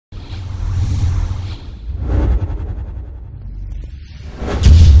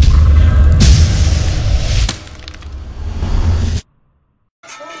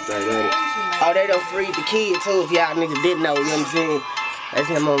freed the kid too, if y'all niggas didn't know, you know what I'm saying? That's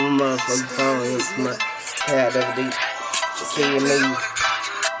him on my motherfucking phone. It's my pad over there. The kid and me.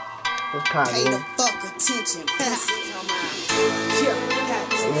 What's poppin'? Pay the fuck attention.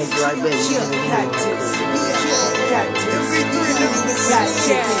 Nigga right back.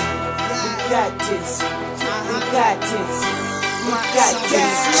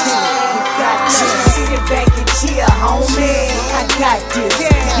 Sit back and chill, homie. I got this.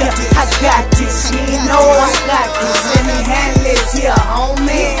 Yeah, I got this. You know I got this. Let me handle this here,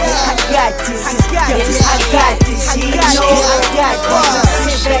 homie. I got this. Yeah, I got this. You know I got this.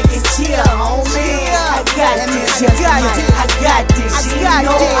 Sit back and chill, homie. I got this. I got this. You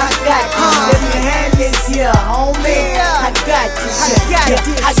know I got this. Let me handle this here, homie. I got this. Yeah,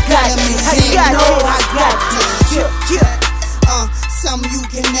 I got this. You know I got this. Something you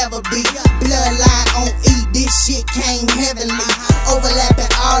can never be. Bloodline on E, this shit came heavenly.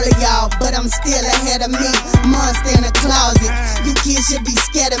 Overlapping all of y'all, but I'm still ahead of me. Monster in the closet, you kids should be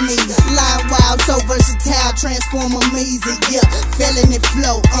scared of me. Line wild, so versatile, transform them easy, yeah. Felony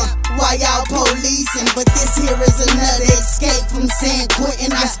flow, why y'all policing? But this here is another escape from San Quentin.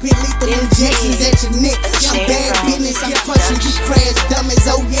 I spit lethal injections at your neck. I'm bad business, I'm crushing you crash dummies.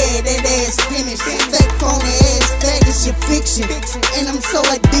 Oh yeah, that ass finished. Fake phony ass faggots, your fiction. And I'm so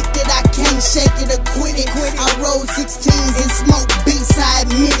addicted I can't shake it or quit it. I roll 16s and smoke beats, I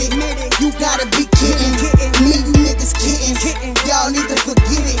admit it. You gotta be kidding me, you niggas kidding. Y'all need to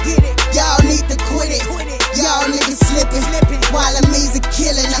forget it. Y'all need to quit it. Y'all niggas slipping while I'm easy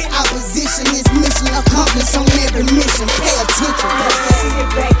killing. The opposition is mission accomplished on every mission. Pay attention. Sit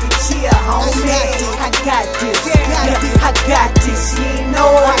back and chill, homie. I got this. I got this. You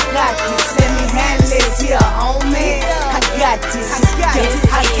know I got this. Let me handle this here, homie. I got this.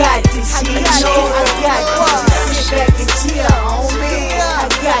 I got this. You know I got this. Sit back and chill, homie. I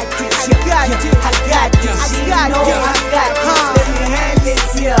got this. I got this. You know I got this. Let me handle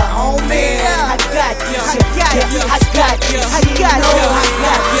this here, homie. I got this. I got this. You know I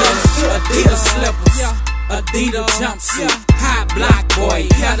got this. Adidas slippers, Adidas jumpsuit, high block boy,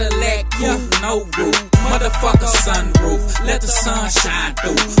 Cadillac coupe, no roof, motherfucker sunroof, let the sun shine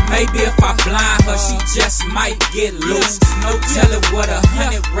through. Maybe if I blind her, she just might get loose. No telling what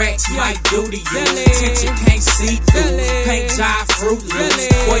 100 racks might do to you. Attention can't see through, paint job fruit loose.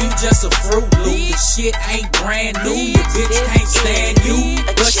 Boy, you just a fruit loop. The shit ain't brand new. Your bitch can't stand you,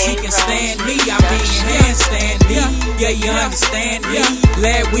 but she can stand me. I mean handstand me. Yeah, you understand me.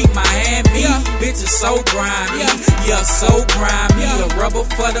 Last week Miami, bitches so grimy. Yeah, so grimy. A rubber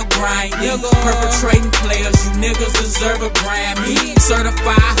for the grind. Perpetrating players, you niggas deserve a Grammy.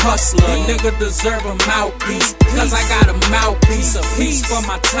 Certified hustler, nigga deserve a mouthpiece. Cause I got a mouthpiece, a piece for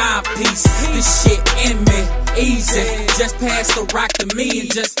my timepiece. This shit in me, easy. Just pass the rock to me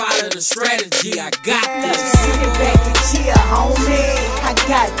and just follow the strategy. I got this. Sit back and chill, homie. I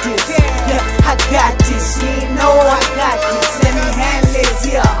got this. Yeah, I got this. You know I got this. Let me handle this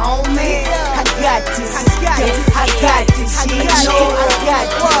here, homie. I got this. I got this. You know I got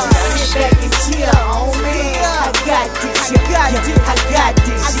this. Sit back and chill, homie. I got this. I got this.